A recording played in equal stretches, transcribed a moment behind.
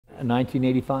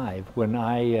1985, when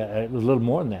it was a little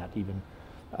more than that even,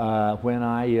 when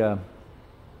I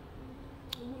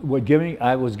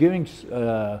was giving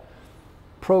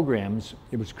programs.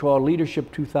 It was called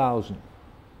Leadership 2000,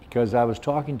 because I was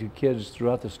talking to kids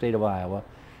throughout the state of Iowa,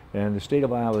 and the state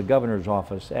of Iowa, the governor's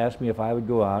office, asked me if I would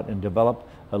go out and develop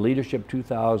a Leadership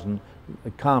 2000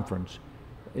 conference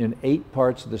in 8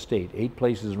 parts of the state, 8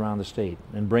 places around the state,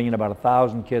 and bring in about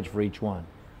 1,000 kids for each one.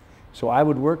 So I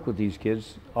would work with these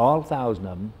kids, all 1,000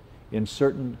 of them, in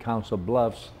certain Council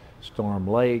Bluffs, Storm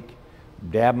Lake,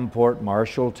 Davenport,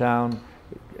 Marshalltown,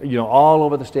 you know, all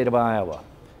over the state of Iowa.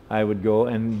 I would go,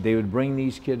 and they would bring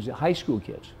these kids, high school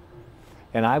kids,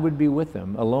 and I would be with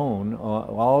them alone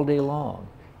all day long.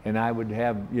 And I would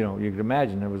have, you know, you can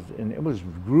imagine, it was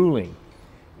grueling,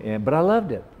 but I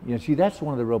loved it. You know, see, that's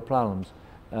one of the real problems.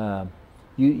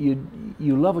 You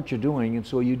love what you're doing, and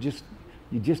so you just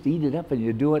eat it up, and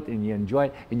you do it, and you enjoy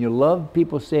it, and you love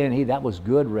people saying, "Hey, that was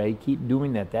good, Ray. Keep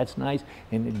doing that. That's nice,"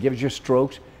 and it gives you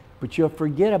strokes. But you'll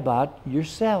forget about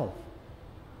yourself.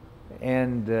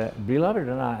 And believe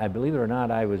it or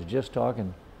not, I was just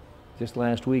talking just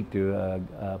last week to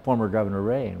former Governor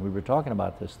Ray, and we were talking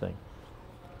about this thing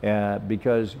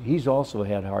because he's also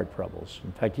had heart troubles.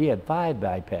 In fact, he had 5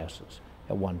 bypasses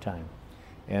at one time,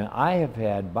 and I have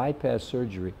had bypass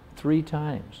surgery 3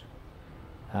 times.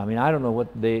 I mean, I don't know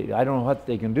what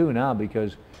they can do now,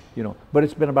 because, you know, but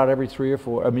it's been about every 3 or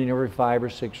 4. I mean, every 5 or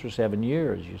 6 or 7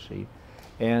 years, you see,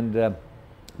 and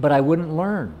but I wouldn't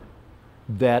learn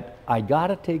that I got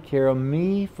to take care of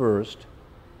me first,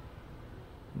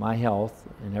 my health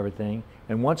and everything,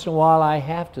 and once in a while I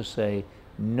have to say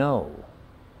no,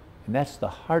 and that's the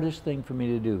hardest thing for me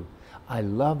to do. I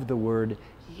love the word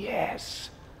yes.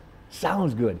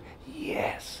 Sounds good,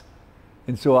 yes.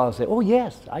 And so I'll say, oh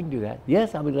yes, I can do that.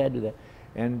 Yes, I'll be glad to do that.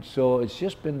 And so it's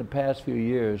just been the past few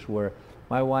years where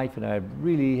my wife and I have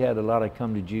really had a lot of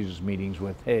come to Jesus meetings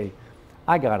with, hey,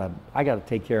 I gotta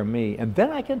take care of me, and then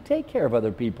I can take care of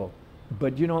other people.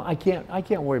 But you know, I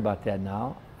can't worry about that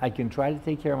now. I can try to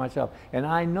take care of myself. And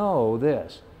I know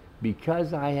this,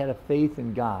 because I had a faith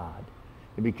in God,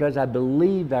 and because I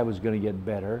believed I was going to get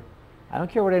better. I don't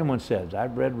care what anyone says.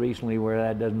 I've read recently where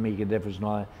that doesn't make a difference and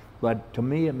all that, but to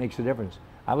me it makes a difference.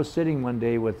 I was sitting one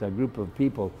day with a group of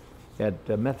people at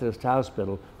the Methodist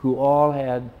Hospital who all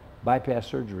had bypass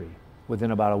surgery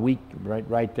within about a week,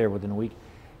 right there within a week.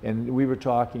 And we were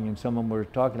talking, and some of them were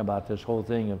talking about this whole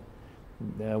thing of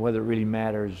whether it really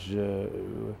matters,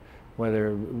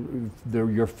 whether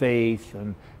your faith,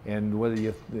 and whether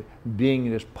you're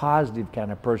being this positive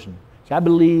kind of person. See, I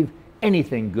believe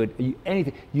anything good,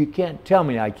 anything. You can't tell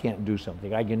me I can't do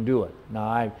something. I can do it. Now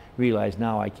I realize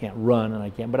now I can't run, and I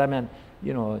can't. But I meant,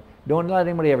 you know, don't let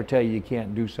anybody ever tell you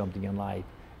can't do something in life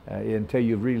until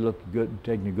you've really looked good,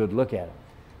 taken a good look at it.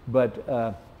 But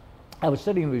I was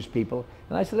sitting with these people,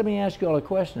 and I said, let me ask you all a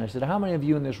question. I said, how many of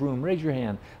you in this room, raise your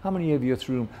hand, how many of you in this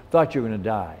room thought you were going to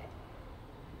die?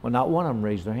 Well, not one of them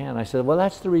raised their hand. I said, well,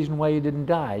 that's the reason why you didn't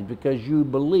die, because you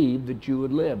believed that you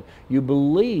would live. You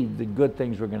believed that good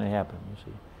things were going to happen, you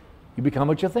see. You become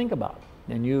what you think about.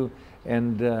 And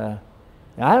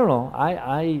I don't know,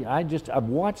 I've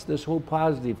watched this whole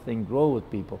positive thing grow with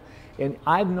people. And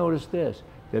I've noticed this,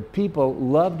 that people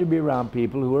love to be around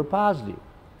people who are positive.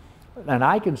 And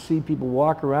I can see people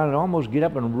walk around and almost get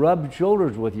up and rub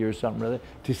shoulders with you or something,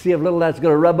 to see if little that's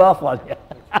going to rub off on you.